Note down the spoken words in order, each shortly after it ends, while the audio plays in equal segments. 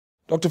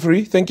Dr.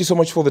 Fourie, thank you so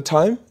much for the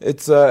time.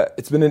 It's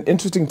been an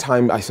interesting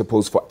time, I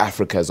suppose, for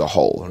Africa as a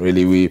whole.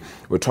 Really,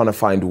 we're trying to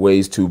find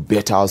ways to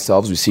better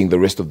ourselves. We're seeing the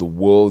rest of the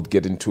world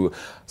get into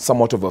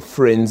somewhat of a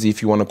frenzy,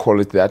 if you want to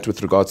call it that,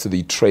 with regards to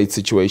the trade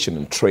situation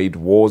and trade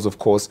wars, of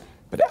course.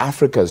 But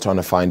Africa is trying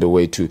to find a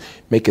way to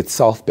make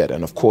itself better.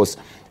 And of course,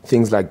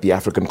 things like the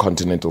African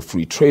Continental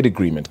Free Trade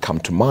Agreement come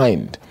to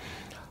mind.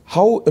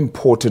 How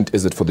important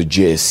is it for the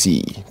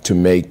JSE to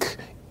make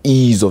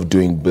ease of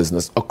doing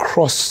business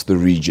across the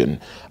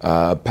region,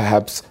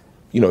 perhaps,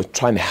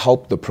 try and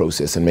help the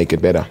process and make it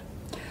better?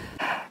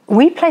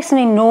 We place an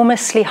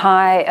enormously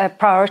high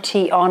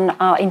priority on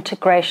our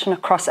integration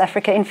across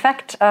Africa. In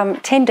fact,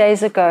 10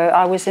 days ago,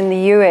 I was in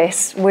the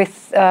US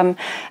with a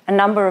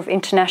number of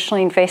international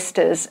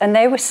investors, and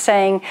they were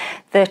saying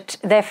that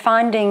they're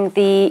finding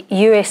the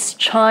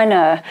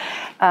US-China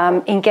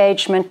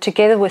engagement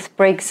together with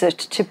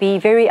Brexit to be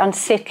very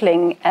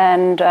unsettling,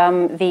 and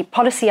the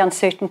policy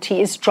uncertainty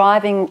is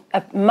driving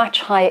a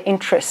much higher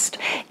interest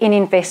in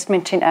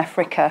investment in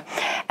Africa.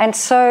 And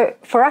so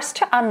for us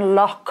to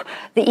unlock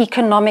the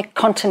economic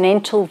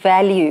continental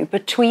value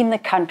between the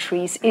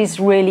countries is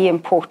really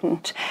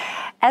important.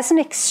 As an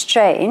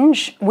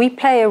exchange, we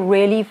play a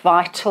really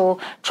vital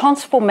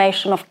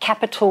transformation of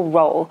capital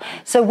role.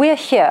 So we're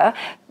here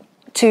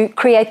to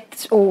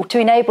create or to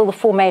enable the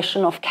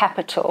formation of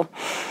capital.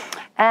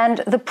 And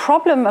the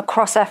problem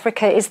across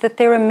Africa is that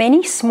there are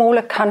many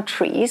smaller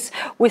countries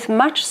with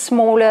much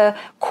smaller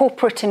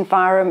corporate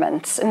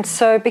environments. And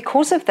so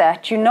because of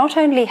that, you not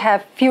only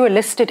have fewer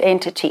listed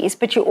entities,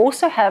 but you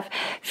also have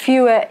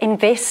fewer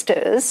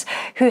investors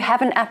who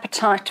have an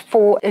appetite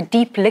for a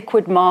deep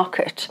liquid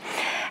market.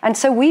 And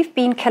so we've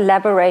been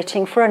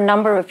collaborating for a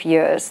number of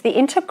years. The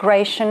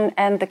integration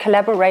and the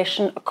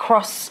collaboration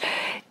across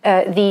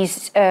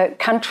these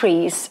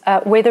countries,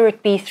 whether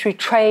it be through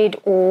trade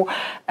or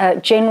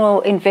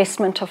general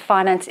investment of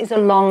finance, is a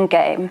long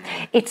game.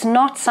 It's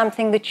not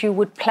something that you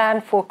would plan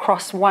for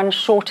across one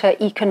shorter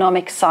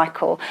economic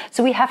cycle.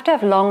 So we have to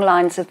have long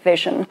lines of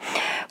vision.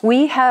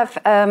 We have,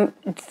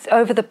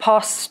 over the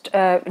past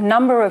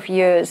number of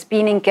years,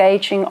 been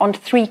engaging on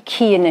 3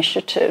 key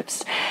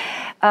initiatives.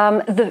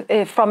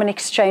 From an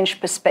exchange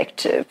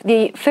perspective.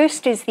 The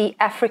first is the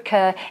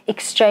Africa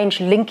Exchange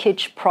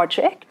Linkage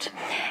Project,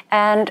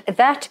 and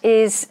that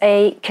is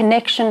a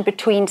connection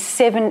between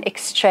 7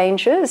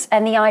 exchanges,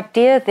 and the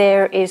idea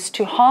there is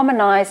to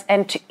harmonize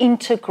and to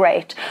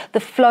integrate the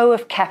flow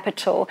of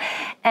capital,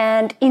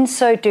 and in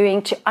so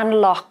doing to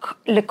unlock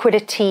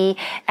liquidity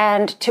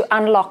and to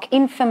unlock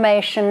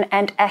information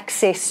and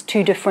access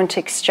to different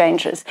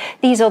exchanges.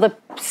 These are the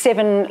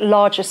 7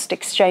 largest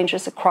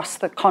exchanges across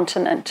the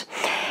continent.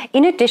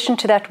 In addition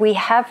to that, we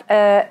have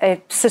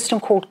a system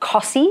called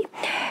COSI,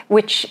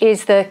 which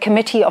is the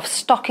Committee of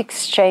Stock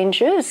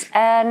Exchanges,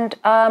 and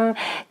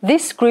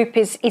this group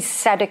is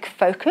SADC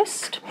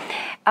focused.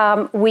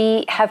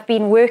 We have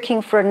been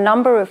working for a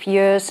number of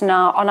years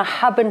now on a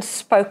hub and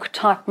spoke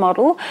type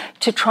model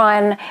to try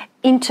and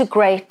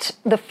integrate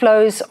the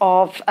flows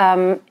of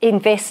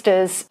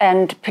investors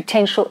and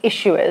potential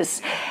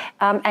issuers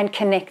and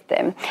connect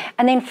them.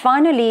 And then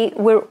finally,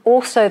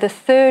 the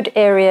third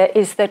area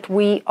is that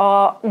we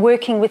are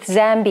working with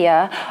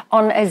Zambia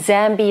on a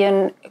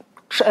Zambian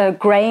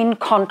grain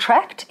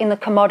contract in the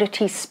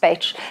commodities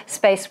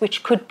space,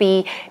 which could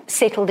be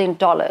settled in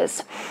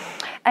dollars.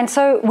 And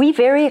so we're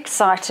very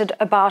excited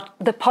about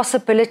the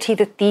possibility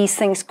that these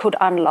things could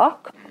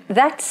unlock.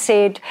 That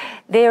said,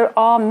 there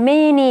are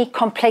many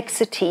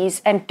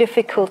complexities and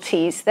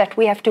difficulties that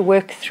we have to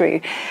work through.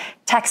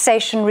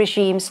 Taxation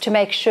regimes to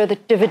make sure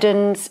that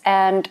dividends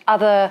and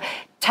other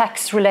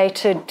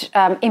tax-related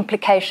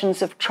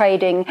implications of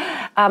trading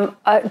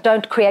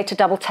don't create a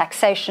double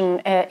taxation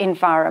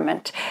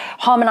environment,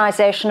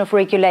 harmonization of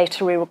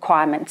regulatory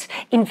requirements,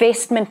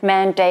 investment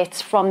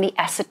mandates from the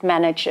asset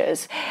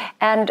managers.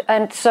 And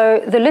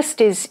so the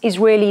list is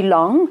really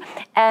long,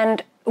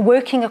 and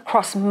working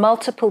across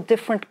multiple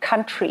different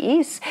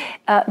countries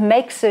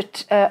makes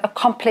it a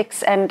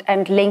complex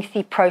and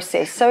lengthy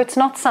process. So it's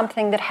not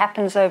something that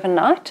happens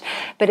overnight,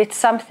 but it's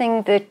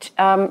something that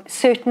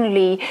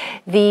certainly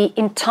the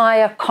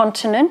entire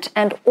continent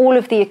and all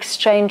of the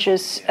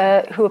exchanges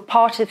who are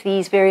part of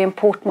these very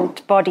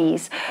important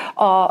bodies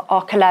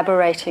are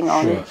collaborating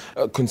on.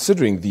 Sure.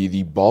 Considering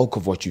the bulk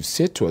of what you've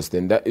said to us,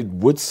 then, that it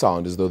would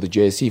sound as though the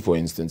JSE, for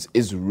instance,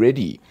 is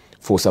ready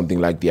for something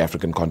like the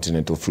African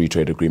Continental Free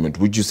Trade Agreement.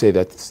 Would you say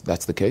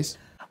that's the case?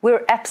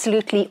 We're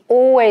absolutely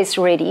always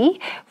ready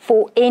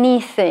for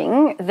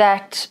anything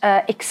that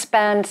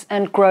expands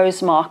and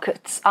grows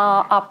markets.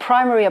 Our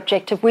primary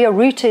objective, we are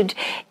rooted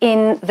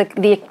in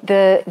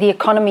the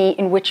economy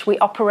in which we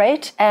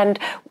operate, and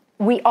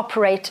we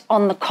operate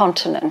on the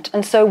continent,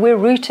 and so we're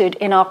rooted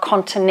in our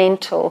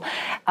continental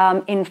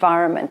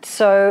environment.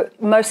 So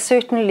most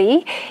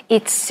certainly,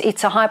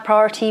 it's a high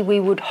priority.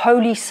 We would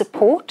wholly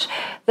support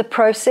the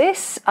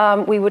process.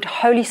 We would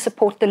wholly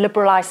support the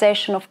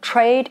liberalisation of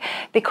trade,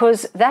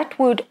 because that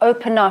would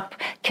open up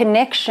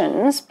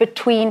connections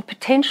between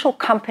potential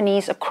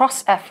companies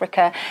across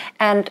Africa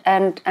and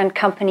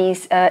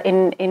companies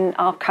in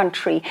our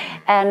country,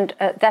 and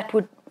that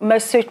would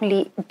most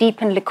certainly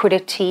deepen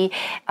liquidity,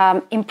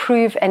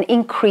 improve and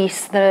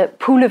increase the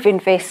pool of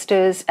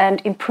investors, and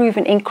improve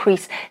and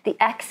increase the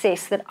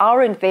access that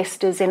our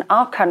investors in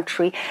our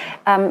country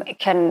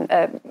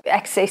can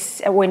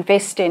access or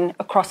invest in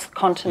across the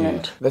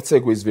continent. Yeah. That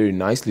segues very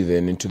nicely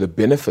then into the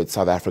benefits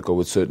South Africa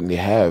would certainly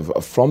have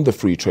from the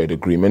free trade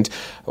agreement.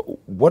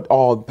 What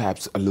are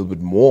perhaps a little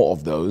bit more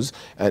of those,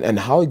 and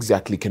how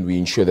exactly can we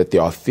ensure that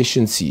there are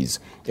efficiencies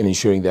in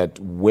ensuring that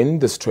when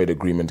this trade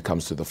agreement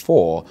comes to the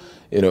fore,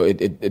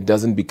 it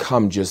doesn't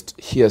become just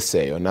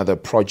hearsay, another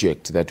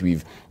project that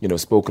we've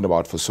spoken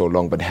about for so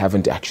long but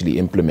haven't actually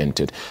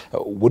implemented.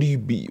 What do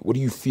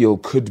you feel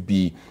could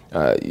be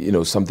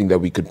something that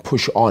we could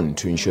push on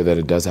to ensure that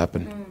it does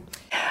happen?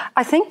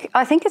 I think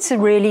it's a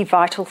really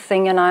vital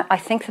thing, and I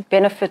think the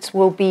benefits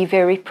will be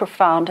very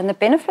profound. And the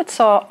benefits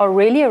are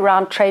really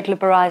around trade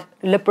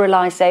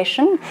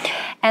liberalisation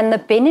and the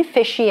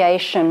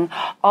beneficiation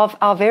of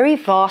our very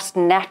vast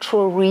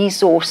natural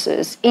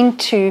resources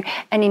into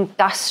an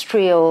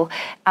industrial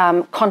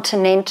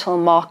continental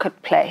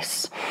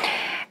marketplace.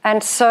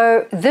 And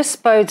so this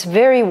bodes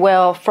very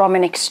well from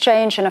an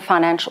exchange and a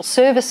financial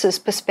services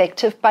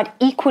perspective, but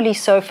equally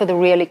so for the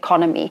real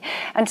economy.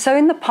 And so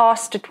in the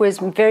past, it was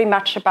very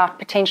much about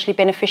potentially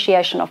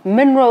beneficiation of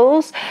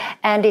minerals,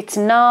 and it's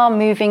now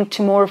moving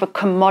to more of a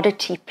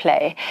commodity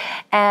play.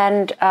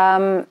 And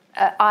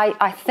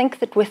I think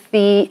that with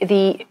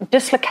the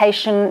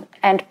dislocation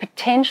and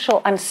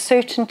potential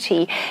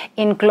uncertainty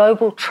in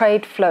global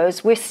trade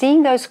flows, we're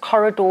seeing those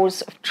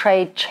corridors of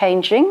trade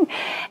changing,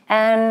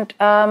 and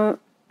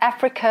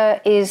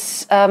Africa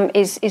is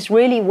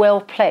really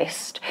well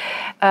placed.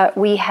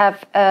 We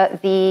have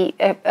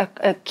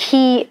a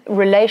key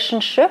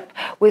relationship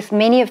with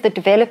many of the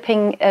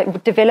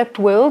developed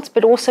worlds,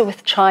 but also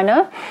with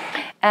China.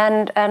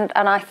 And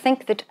I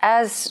think that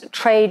as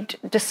trade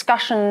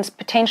discussions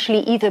potentially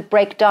either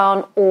break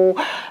down or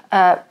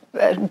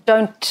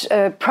don't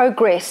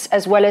progress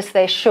as well as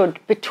they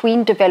should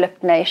between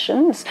developed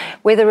nations,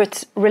 whether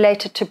it's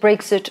related to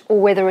Brexit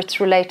or whether it's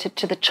related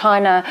to the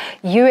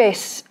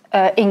China-US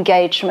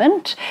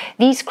engagement,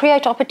 these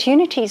create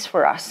opportunities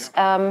for us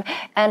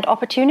and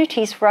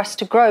opportunities for us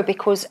to grow,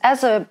 because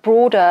as a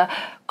broader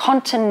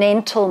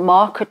continental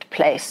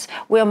marketplace,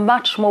 we're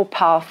much more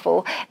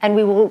powerful, and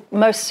we will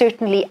most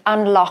certainly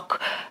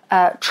unlock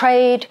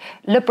trade,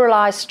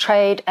 liberalize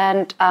trade,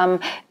 and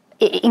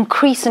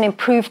increase and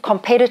improve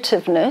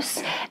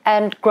competitiveness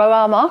and grow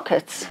our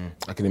markets.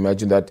 I can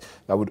imagine that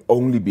would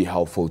only be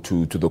helpful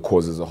to the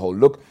cause as a whole.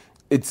 Look,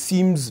 it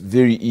seems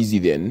very easy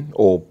then,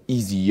 or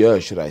easier,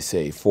 should I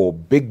say, for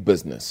big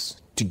business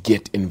to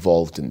get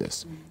involved in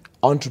this.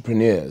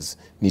 Entrepreneurs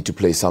need to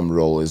play some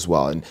role as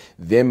well, and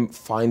them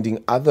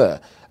finding other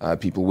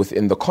people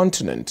within the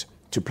continent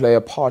to play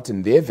a part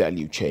in their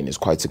value chain is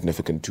quite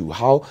significant too.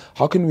 How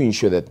can we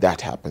ensure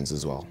that happens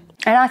as well?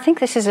 And I think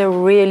this is a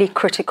really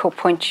critical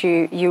point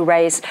you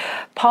raise.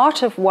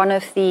 Part of one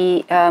of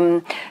the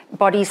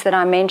bodies that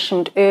I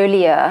mentioned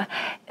earlier,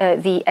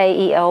 the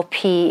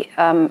AELP,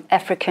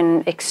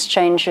 African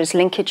Exchanges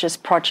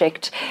Linkages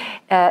Project,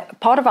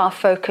 part of our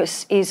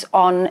focus is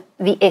on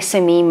the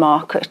SME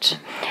market.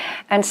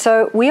 And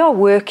so we are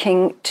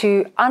working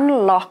to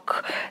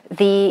unlock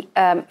the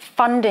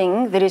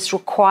funding that is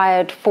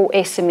required for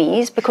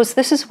SMEs, because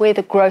this is where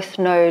the growth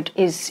node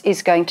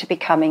is going to be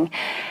coming.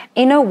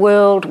 In a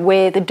world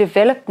where the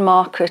developed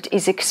market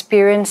is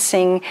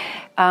experiencing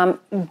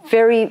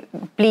very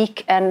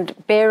bleak and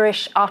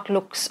bearish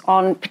outlooks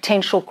on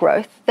potential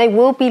growth, they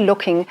will be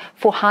looking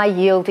for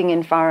high-yielding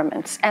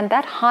environments. And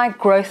that high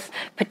growth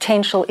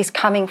potential is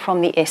coming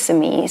from the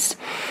SMEs.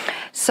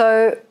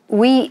 So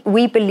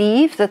we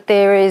believe that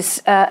there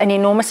is an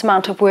enormous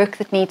amount of work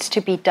that needs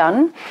to be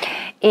done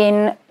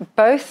in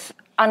both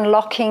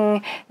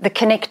unlocking the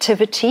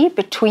connectivity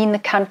between the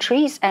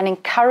countries and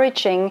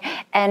encouraging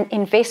an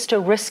investor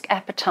risk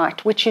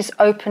appetite which is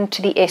open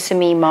to the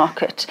SME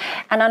market.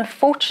 And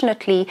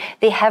unfortunately,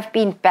 there have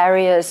been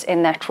barriers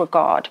in that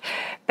regard.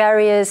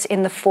 Barriers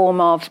in the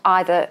form of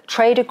either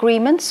trade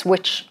agreements,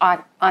 which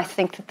I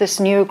think that this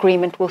new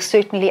agreement will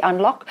certainly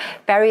unlock,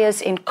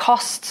 barriers in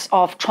costs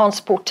of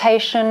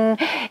transportation,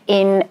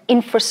 in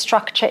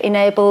infrastructure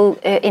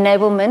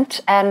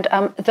enablement, and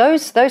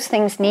those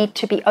things need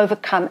to be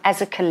overcome as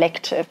a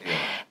collective.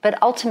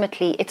 But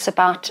ultimately, it's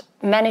about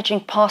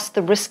managing past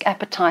the risk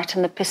appetite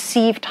and the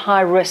perceived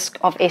high risk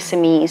of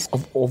SMEs.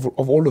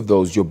 Of all of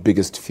those, your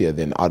biggest fear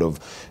then out of,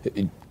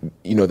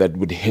 that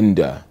would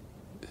hinder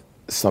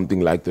something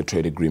like the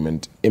trade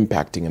agreement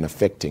impacting and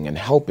affecting and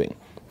helping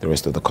the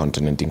rest of the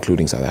continent,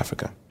 including South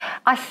Africa?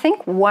 I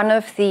think one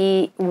of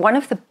the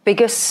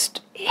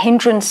biggest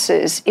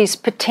hindrances is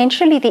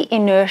potentially the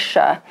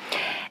inertia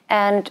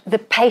and the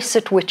pace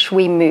at which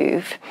we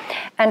move.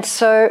 And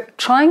so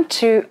trying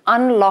to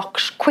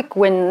unlock quick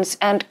wins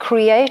and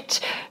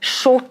create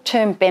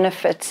short-term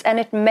benefits,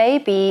 and it may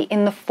be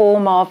in the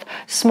form of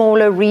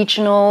smaller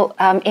regional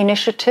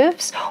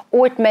initiatives,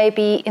 or it may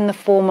be in the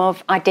form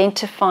of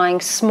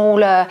identifying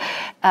smaller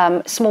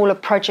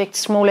projects,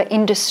 smaller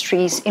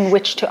industries in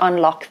which to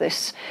unlock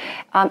this.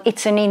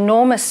 It's an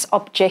enormous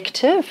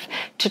objective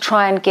to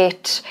try and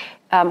get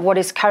what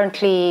is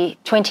currently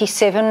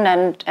 27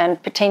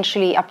 and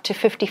potentially up to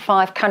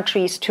 55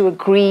 countries to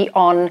agree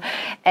on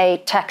a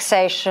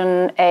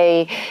taxation,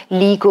 a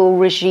legal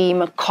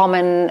regime, a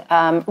common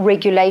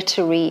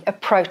regulatory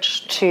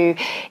approach to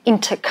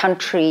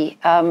inter-country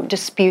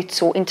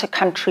disputes or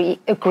inter-country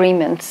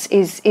agreements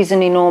is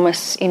an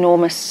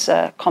enormous,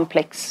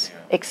 complex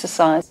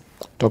exercise.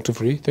 Dr.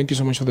 Fourie, thank you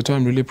so much for the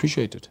time. Really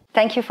appreciate it.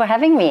 Thank you for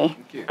having me.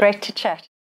 Great to chat.